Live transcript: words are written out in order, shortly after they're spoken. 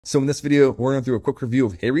So in this video, we're going to do a quick review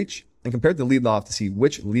of HeyReach and compare it to LeadLoft to see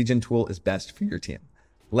which lead gen tool is best for your team.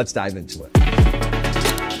 Let's dive into it.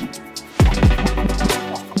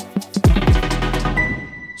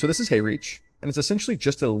 So this is HeyReach, and it's essentially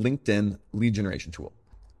just a LinkedIn lead generation tool.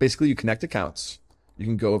 Basically, you connect accounts. You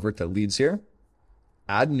can go over to leads here,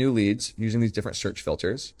 add new leads using these different search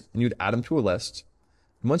filters, and you'd add them to a list.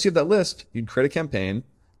 And once you have that list, you'd create a campaign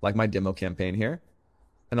like my demo campaign here.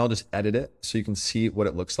 And I'll just edit it so you can see what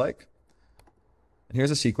it looks like. And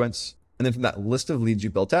here's a sequence. And then from that list of leads you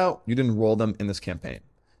built out, you'd enroll them in this campaign.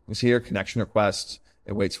 You see here, connection request.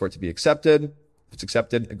 It waits for it to be accepted. If it's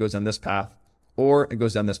accepted, it goes down this path, or it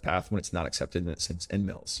goes down this path when it's not accepted and it sends in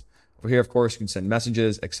mills. Over here, of course, you can send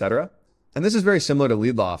messages, etc. And this is very similar to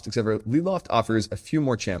LeadLoft, except for LeadLoft offers a few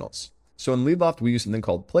more channels. So in LeadLoft, we use something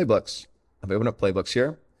called playbooks. If I open up playbooks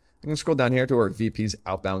here, I can scroll down here to our VP's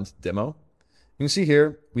outbound demo. You can see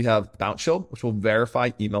here, we have Bounce Shield, which will verify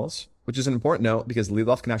emails, which is an important note because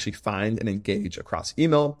LeadLoft can actually find and engage across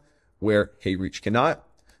email where HeyReach cannot.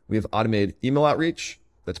 We have automated email outreach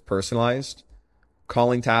that's personalized,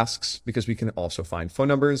 calling tasks because we can also find phone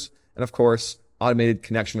numbers, and of course, automated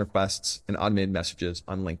connection requests and automated messages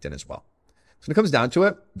on LinkedIn as well. So when it comes down to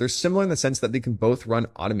it, they're similar in the sense that they can both run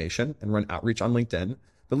automation and run outreach on LinkedIn.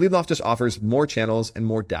 But LeadLoft just offers more channels and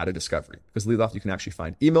more data discovery because LeadLoft, you can actually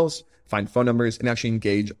find emails, find phone numbers, and actually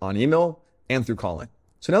engage on email and through calling.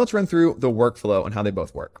 So now let's run through the workflow and how they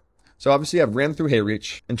both work. So obviously I've ran through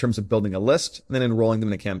HeyReach in terms of building a list and then enrolling them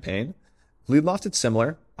in a campaign. LeadLoft, it's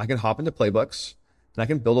similar. I can hop into playbooks and I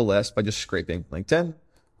can build a list by just scraping LinkedIn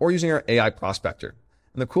or using our AI prospector.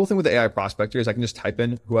 And the cool thing with the AI prospector is I can just type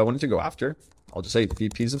in who I wanted to go after. I'll just say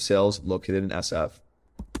VPs of sales located in SF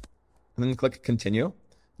and then click continue.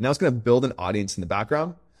 Now it's going to build an audience in the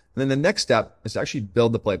background. And then the next step is to actually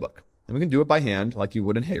build the playbook. And we can do it by hand like you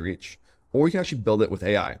would in HeyReach, or we can actually build it with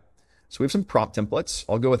AI. So we have some prompt templates.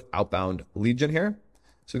 I'll go with outbound lead gen here.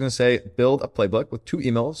 So we're going to say build a playbook with 2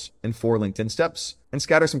 emails and 4 LinkedIn steps and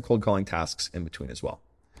scatter some cold calling tasks in between as well.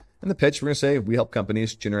 In the pitch, we're going to say we help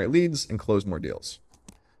companies generate leads and close more deals.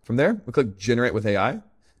 From there, we click generate with AI. And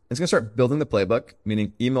it's going to start building the playbook,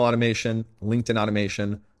 meaning email automation, LinkedIn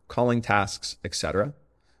automation, calling tasks, etc.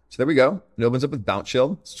 So there we go. It opens up with Bounce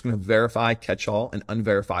Shield. So it's going to verify catch-all and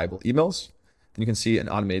unverifiable emails. And you can see an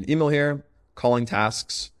automated email here, calling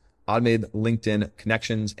tasks, automated LinkedIn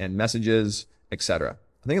connections and messages, etc.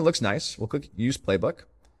 I think it looks nice. We'll click Use Playbook.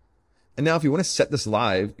 And now if you want to set this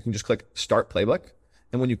live, you can just click Start Playbook.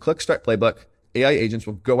 And when you click Start Playbook, AI agents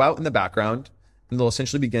will go out in the background and they'll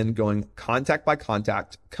essentially begin going contact by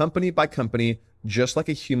contact, company by company, just like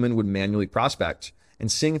a human would manually prospect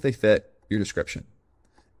and seeing if they fit your description.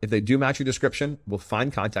 If they do match your description, we'll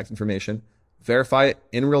find contact information, verify it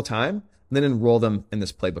in real time, and then enroll them in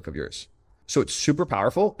this playbook of yours. So it's super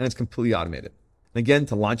powerful and it's completely automated. And again,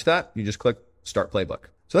 to launch that, you just click Start Playbook.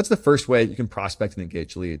 So that's the first way you can prospect and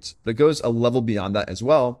engage leads. But it goes a level beyond that as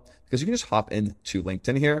well, because you can just hop into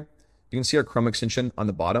LinkedIn here. You can see our Chrome extension on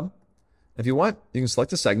the bottom. If you want, you can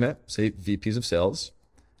select a segment, say VPs of sales.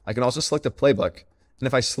 I can also select a playbook. And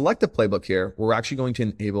if I select a playbook here, we're actually going to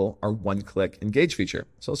enable our one-click engage feature.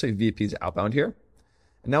 So I'll say VPs outbound here.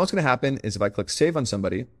 And now what's going to happen is if I click save on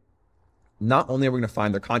somebody, not only are we going to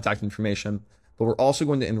find their contact information, but we're also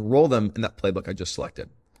going to enroll them in that playbook I just selected.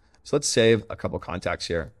 So let's save a couple contacts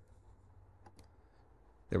here.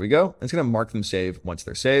 There we go. And it's going to mark them saved once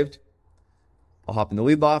they're saved. I'll hop into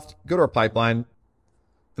LeadLoft, go to our pipeline,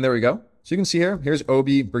 and there we go. So you can see here, here's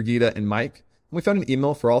Obi, Brigida, and Mike. And we found an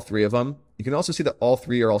email for all 3 of them. You can also see that all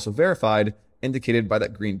 3 are also verified, indicated by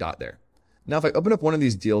that green dot there. Now, if I open up one of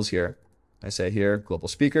these deals here, I say here, global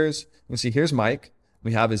speakers, you can see here's Mike.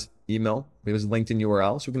 We have his email, we have his LinkedIn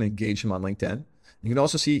URL, so we can engage him on LinkedIn. You can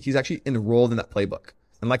also see he's actually enrolled in that playbook.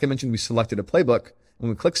 And like I mentioned, we selected a playbook. When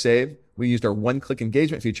we click save, we used our one-click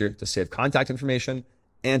engagement feature to save contact information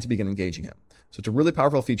and to begin engaging him. So it's a really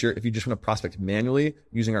powerful feature if you just want to prospect manually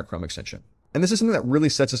using our Chrome extension. And this is something that really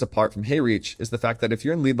sets us apart from HeyReach is the fact that if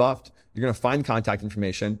you're in LeadLoft, you're going to find contact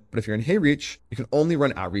information. But if you're in HeyReach, you can only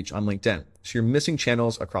run outreach on LinkedIn. So you're missing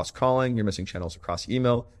channels across calling, you're missing channels across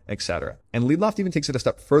email, etc. And LeadLoft even takes it a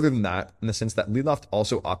step further than that in the sense that LeadLoft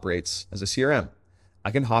also operates as a CRM.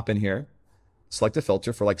 I can hop in here, select a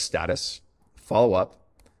filter for like status, follow up,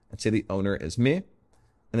 and say the owner is me.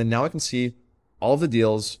 And then now I can see all of the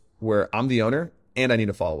deals where I'm the owner and I need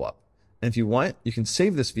to follow up. And if you want, you can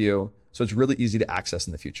save this view so it's really easy to access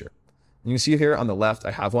in the future. And you can see here on the left,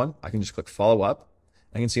 I have one. I can just click follow up.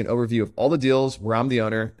 I can see an overview of all the deals where I'm the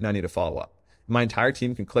owner and I need to follow up. My entire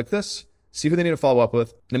team can click this see who they need to follow up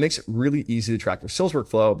with, and it makes it really easy to track your sales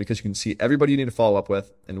workflow because you can see everybody you need to follow up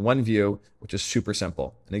with in one view, which is super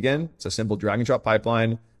simple. And again, it's a simple drag and drop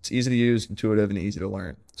pipeline. It's easy to use, intuitive, and easy to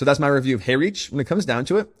learn. So that's my review of HeyReach. When it comes down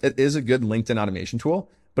to it, it is a good LinkedIn automation tool,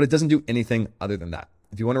 but it doesn't do anything other than that.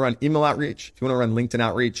 If you want to run email outreach, if you want to run LinkedIn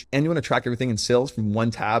outreach, and you want to track everything in sales from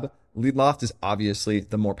one tab, LeadLoft is obviously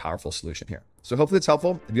the more powerful solution here. So hopefully it's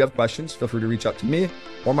helpful. If you have questions, feel free to reach out to me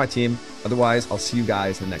or my team. Otherwise, I'll see you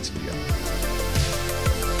guys in the next video.